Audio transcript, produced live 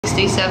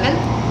67.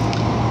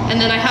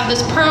 And then I have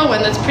this pearl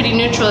one that's pretty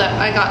neutral that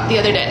I got the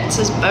other day. It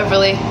says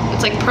Beverly.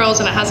 It's like pearls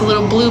and it has a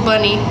little blue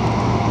bunny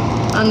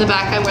on the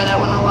back. I wear that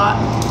one a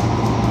lot.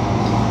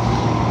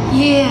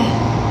 Yeah.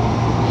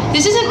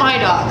 This isn't my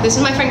dog. This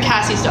is my friend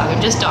Cassie's dog.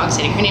 I'm just dog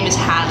sitting. Her name is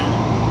Hallie.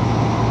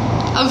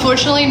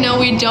 Unfortunately, no,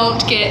 we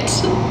don't get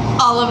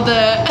all of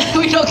the,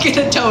 we don't get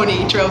a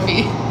Tony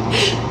trophy.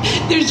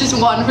 There's just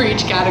one for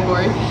each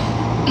category.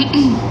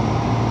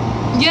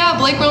 Yeah,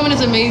 Blake Roman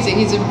is amazing.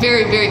 He's a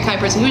very, very kind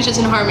person. He was just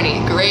in Harmony.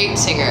 Great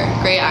singer,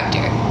 great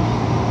actor.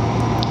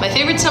 My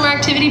favorite summer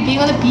activity, being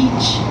on the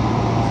beach.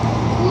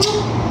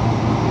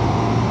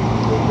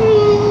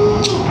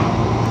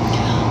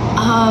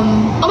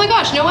 Oh my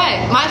gosh, no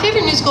way. My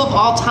favorite musical of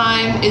all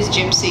time is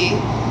Gypsy.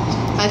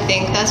 I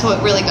think that's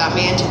what really got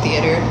me into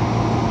theater.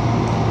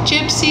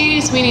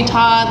 Gypsy, Sweeney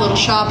Todd, Little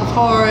Shop of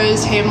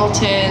Horrors,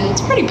 Hamilton.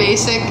 It's pretty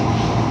basic.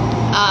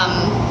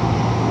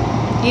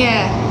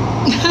 Yeah.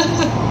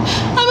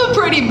 I'm a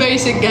pretty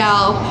basic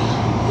gal,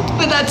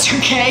 but that's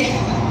okay.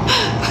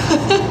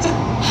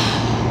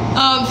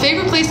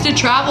 Favorite place to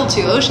travel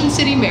to? Ocean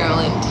City,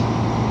 Maryland.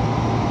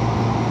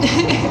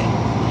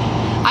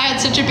 I had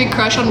such a big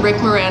crush on Rick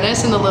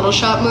Moranis in the Little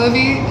Shop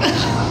movie.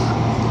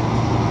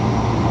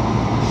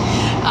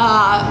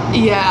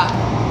 Yeah.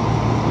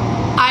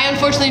 I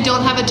unfortunately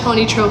don't have a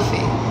Tony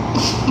trophy.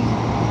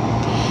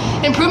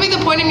 Improving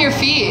the point in your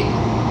feet.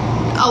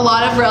 A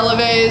lot of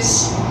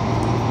releves,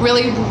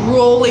 really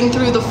rolling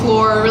through the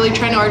floor, really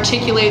trying to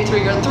articulate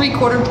through your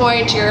 3/4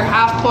 point, to your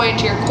half point,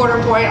 to your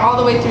quarter point, all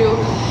the way through.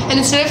 And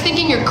instead of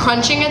thinking you're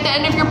crunching at the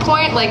end of your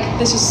point, like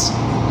this is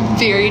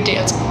very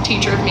dance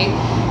teacher of me.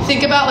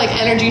 Think about like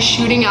energy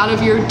shooting out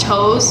of your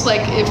toes,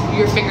 like if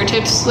your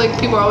fingertips, like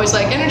people are always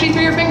like energy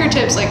through your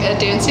fingertips, like at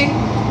dancing.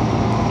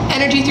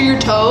 Energy through your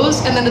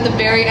toes, and then at the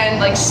very end,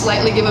 like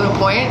slightly give it a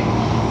point.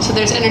 So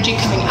there's energy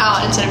coming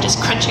out instead of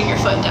just crunching your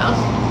foot down.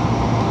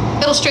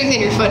 It'll strengthen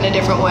your foot in a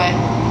different way.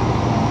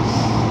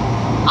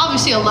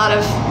 Obviously a lot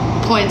of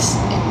points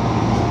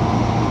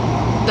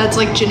that's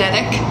like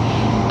genetic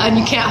and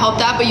you can't help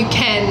that, but you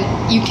can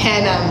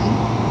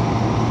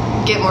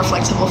get more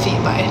flexible feet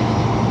by it.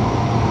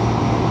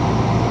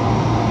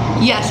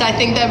 Yes, I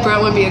think that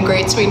Brent would be a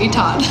great Sweeney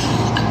Todd.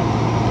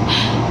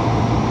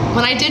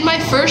 When I did my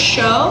first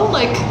show,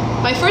 like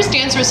my first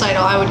dance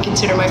recital, I would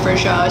consider my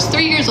first show. I was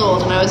 3 years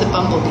old and I was a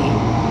Bumblebee.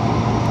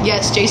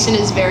 Yes, Jason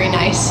is very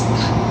nice.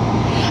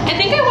 I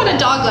think I want a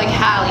dog like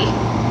Hallie.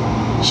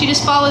 She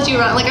just follows you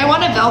around. Like I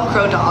want a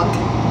Velcro dog.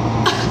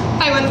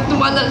 I want the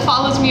one that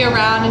follows me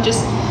around and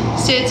just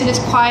sits and is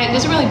quiet,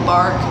 doesn't really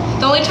bark.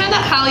 The only time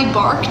that Hallie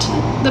barked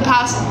the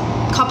past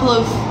couple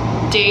of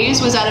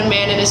days was at a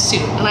man in a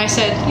suit. And I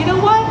said, you know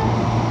what?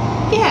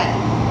 Yeah.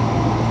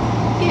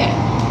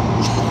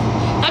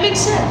 That makes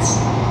sense.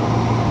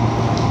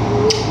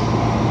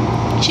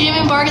 She didn't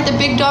even bark at the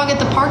big dog at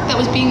the park that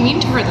was being mean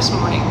to her this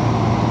morning.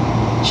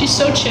 She's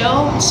so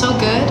chill, so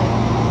good.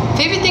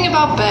 Favorite thing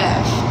about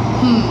Bev?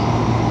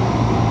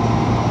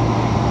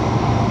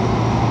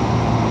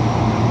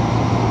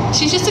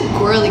 She's just a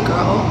girly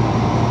girl.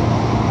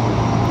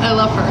 I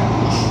love her.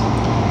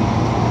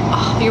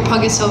 Oh, your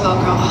pug is so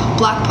Velcro. Oh,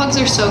 black pugs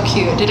are so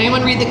cute. Did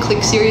anyone read the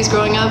Click series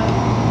growing up?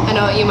 I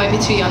know you might be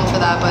too young for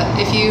that, but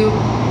if you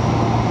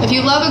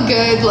love a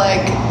good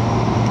like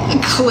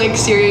Click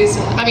series,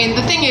 I mean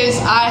the thing is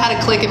I had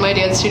a Click in my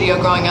dance studio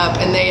growing up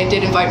and they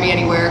did invite me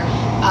anywhere.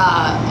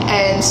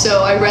 And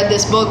so I read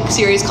this book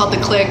series called The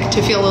Click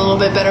to feel a little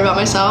bit better about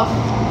myself.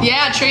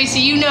 Yeah, Tracy,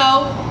 you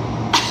know.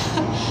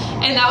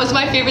 And that was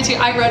my favorite series.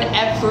 I read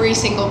every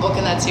single book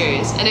in that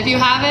series. And if you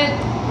haven't,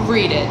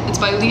 read it. It's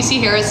by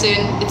Lacey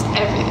Harrison. It's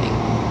everything.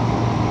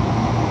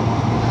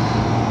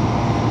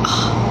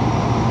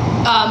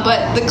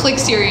 But the Click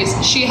series,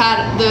 she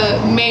had the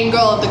main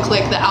girl of the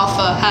Click, the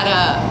alpha, had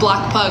a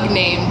black pug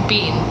named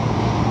Bean.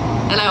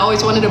 And I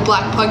always wanted a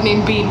black pug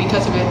named Bean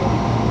because of it.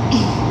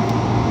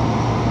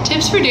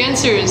 Tips for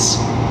dancers.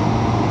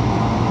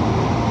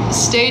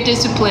 Stay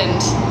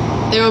disciplined.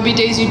 There will be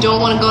days you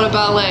don't want to go to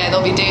ballet.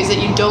 There'll be days that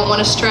you don't want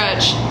to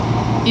stretch.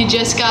 You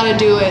just gotta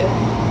do it.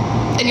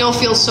 And you'll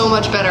feel so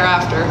much better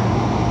after.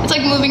 It's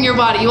like moving your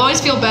body. You always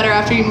feel better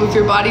after you move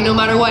your body no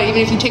matter what.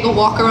 Even if you take a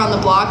walk around the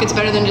block, it's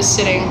better than just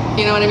sitting.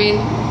 You know what I mean?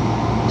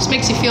 It just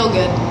makes you feel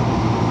good.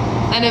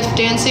 And if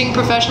dancing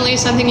professionally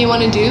is something you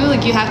want to do,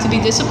 like you have to be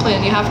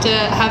disciplined. You have to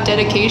have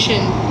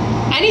dedication.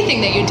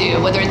 Anything that you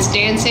do, whether it's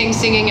dancing,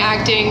 singing,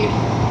 acting,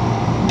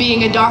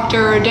 being a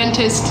doctor or a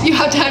dentist, you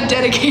have to have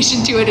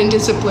dedication to it and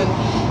discipline.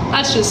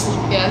 That's just,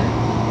 yeah.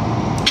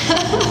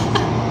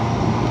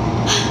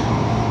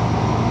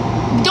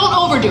 Don't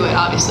overdo it,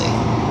 obviously.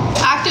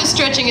 Active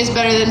stretching is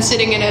better than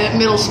sitting in a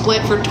middle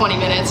split for 20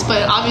 minutes,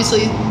 but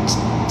obviously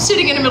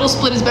sitting in a middle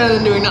split is better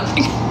than doing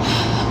nothing.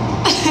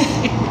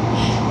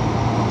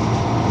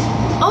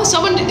 Oh,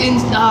 someone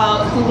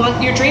who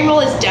wants your dream role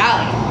is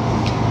Dally.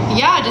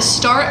 Yeah, just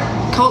start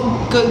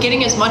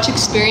getting as much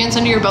experience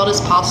under your belt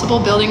as possible,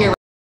 building your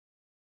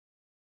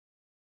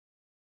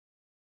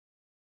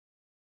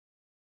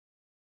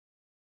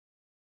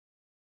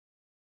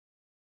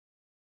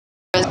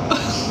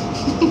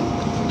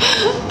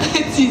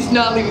He's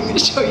not leaving me to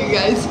show you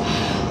guys.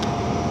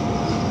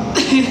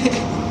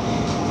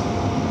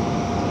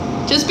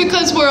 Just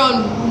because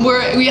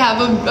we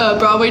have a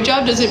Broadway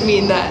job doesn't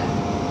mean that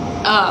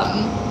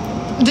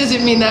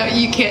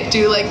you can't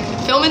do like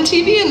film and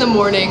TV in the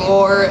morning,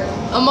 or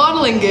a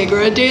modeling gig, or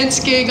a dance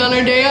gig on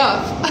our day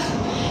off.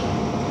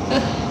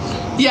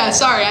 Yeah,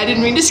 sorry, I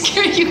didn't mean to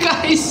scare you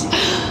guys.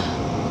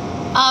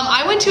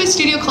 I went to a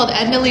studio called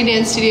Edna Lee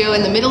Dance Studio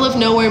in the middle of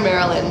nowhere,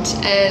 Maryland,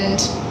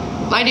 and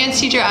my dance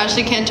teacher,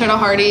 Ashley Cantona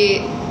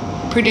Hardy,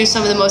 produced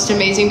some of the most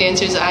amazing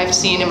dancers I've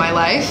seen in my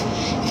life.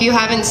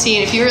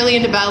 If you're really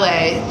into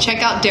ballet,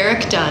 check out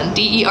Derek Dunn,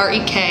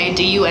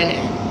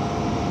 D-E-R-E-K-D-U-N-N.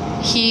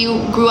 He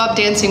grew up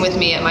dancing with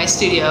me at my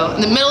studio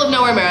in the middle of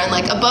nowhere, Maryland,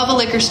 like above a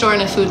liquor store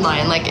and a food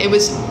line. Like, it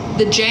was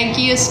the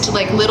jankiest,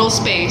 like, little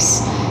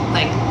space.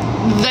 Like,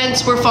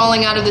 vents were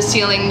falling out of the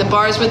ceiling, the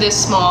bars were this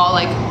small.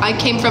 Like, I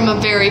came from a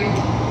very,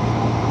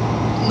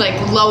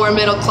 like, lower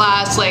middle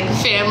class, like,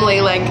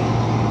 family. Like,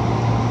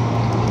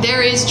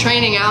 there is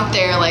training out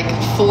there, like,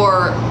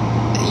 for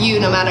you,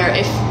 no matter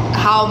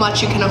how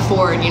much you can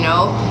afford, you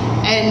know?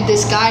 And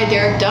this guy,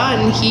 Derek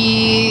Dunn,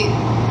 he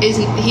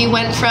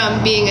went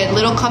from being a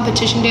little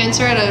competition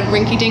dancer at a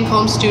rinky-dink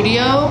home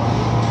studio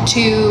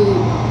to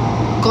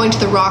going to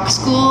the Rock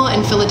School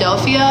in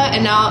Philadelphia,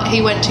 and now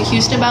he went to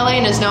Houston Ballet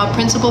and is now a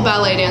principal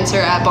ballet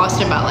dancer at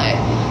Boston Ballet.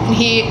 And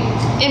he,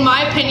 in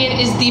my opinion,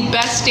 is the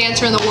best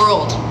dancer in the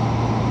world.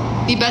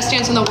 The best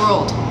dancer in the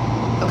world,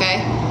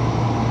 okay?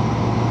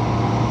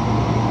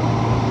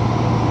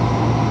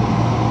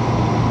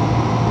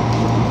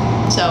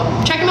 So,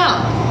 check him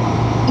out.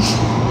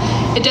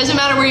 It doesn't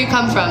matter where you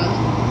come from.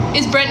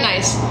 Is Brent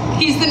nice?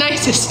 He's the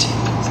nicest.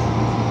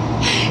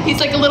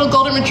 He's like a little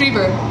golden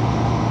retriever.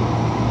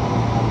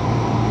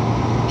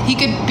 He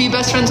could be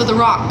best friends with The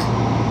Rock.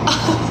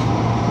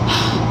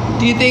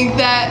 Do you think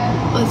that,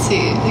 let's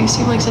see, you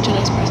seem like such a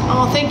nice person.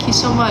 Oh, thank you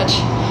so much.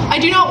 I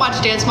do not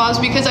watch Dance Moms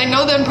because I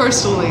know them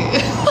personally.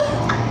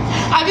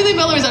 Ivy Lee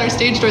Miller was at our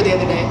stage door the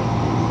other day.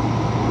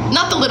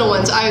 Not the little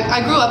ones,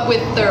 I grew up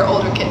with their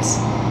older kids.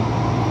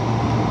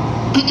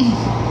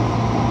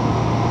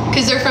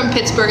 Because they're from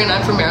Pittsburgh and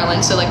I'm from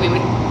Maryland, so like we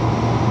would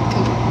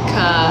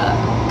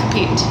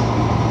compete.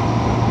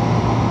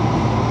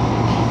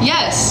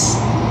 Yes.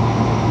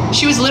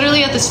 She was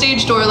literally at the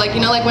stage door, like, you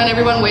know, like when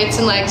everyone waits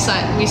and like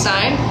we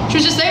sign. She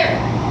was just there.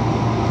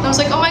 And I was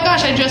like, oh my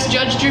gosh, I just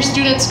judged your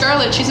student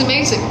Scarlett. She's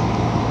amazing.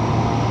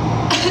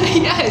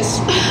 Yes.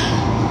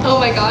 Oh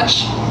my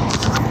gosh.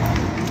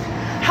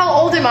 How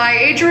old am I?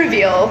 Age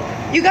reveal.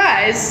 You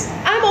guys,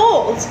 I'm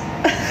old.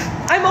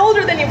 I'm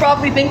older than you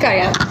probably think I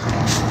am.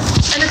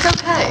 And it's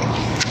okay.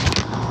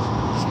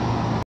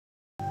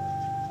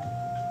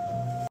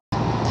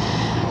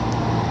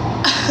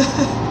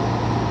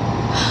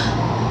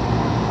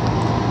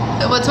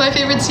 What's my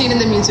favorite scene in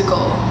the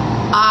musical?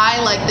 I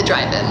like the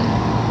drive-in.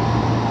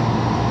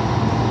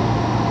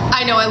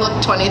 I know I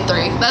look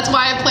 23. That's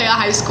why I play a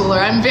high schooler.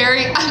 I'm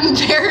very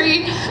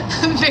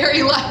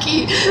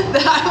lucky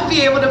that I'll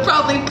be able to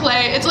probably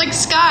play. It's like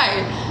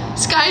Sky.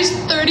 Sky's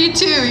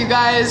 32, you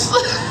guys.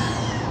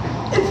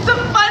 It's the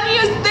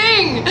funniest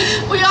thing.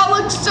 We all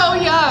look so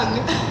young,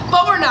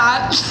 but we're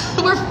not.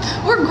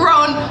 We're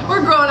grown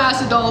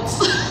ass adults.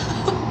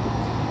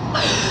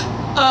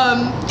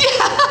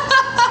 Yeah.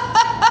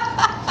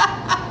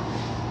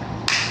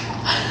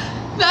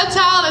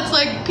 That's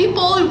like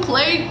people who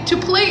play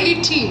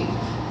 18.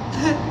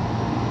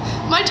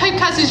 My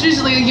typecast is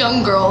usually a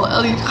young girl,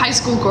 a high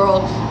school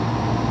girl.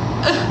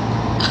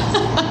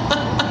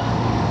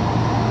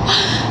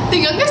 The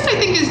youngest I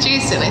think is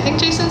Jason. I think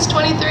Jason's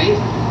 23.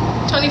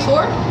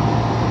 24? 23?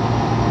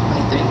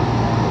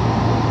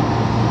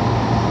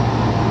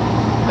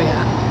 Oh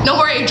yeah. No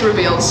more age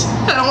reveals.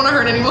 I don't want to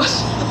hurt anyone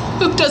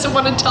who doesn't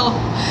want to tell.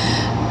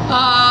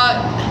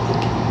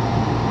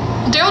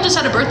 Daryl just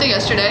had a birthday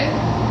yesterday.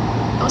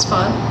 That was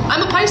fun.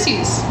 I'm a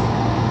Pisces.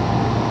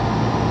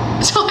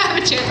 So I have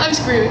a chance. I'm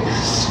screwed.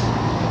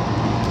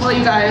 Well,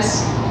 you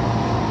guys,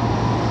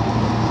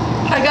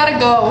 I gotta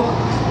go.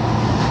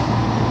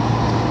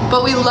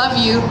 But we love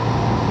you.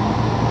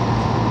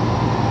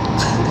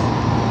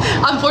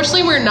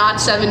 Unfortunately, we're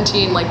not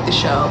 17 like the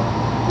show.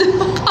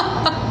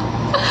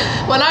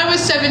 When I was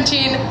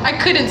 17, I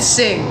couldn't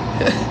sing.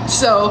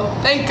 So,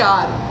 thank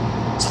God.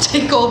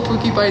 Stay Gold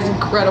Pookie Pie is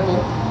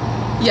incredible.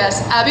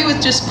 Yes, Abby was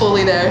just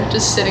fully there,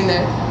 just sitting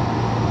there.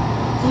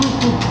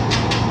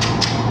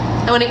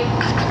 I want to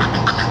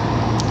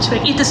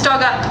eat this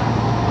dog up.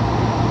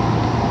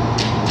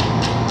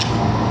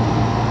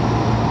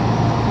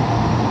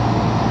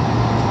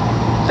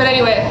 But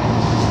anyway,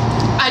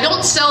 I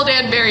don't sell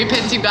Danbury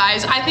pins, you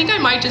guys. I think I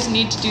might just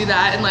need to do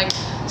that and like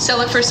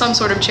sell it for some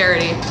sort of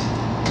charity.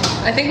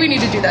 I think we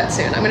need to do that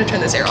soon. I'm gonna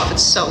turn this air off,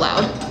 it's so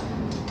loud.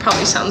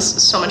 Probably sounds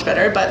so much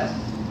better, but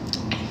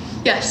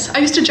yes, I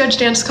used to judge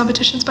dance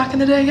competitions back in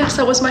the day. Yes,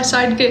 that was my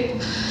side gig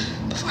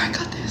before I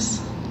got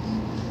this.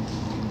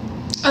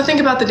 I'll think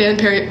about the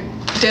Danbury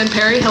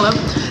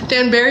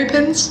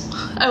pins.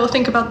 I will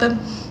think about them.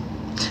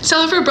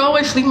 Sell it for a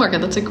Broadway flea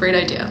market, that's a great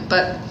idea.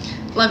 But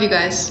love you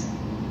guys.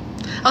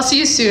 I'll see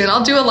you soon.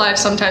 I'll do a live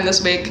sometime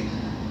this week.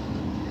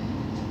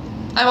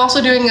 I'm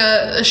also doing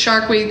a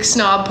Shark Week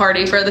snob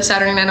party for the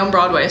Saturday night on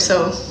Broadway,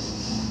 so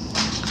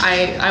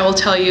I will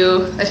tell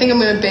you. I think I'm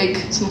gonna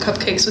bake some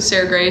cupcakes with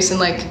Sarah Grace and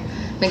like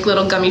make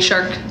little gummy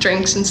shark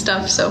drinks and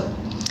stuff, so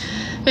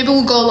maybe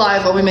we'll go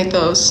live while we make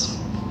those.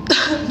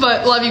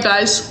 But love you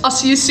guys. I'll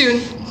see you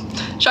soon.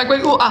 Shark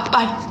Week,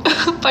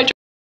 bye. Bye.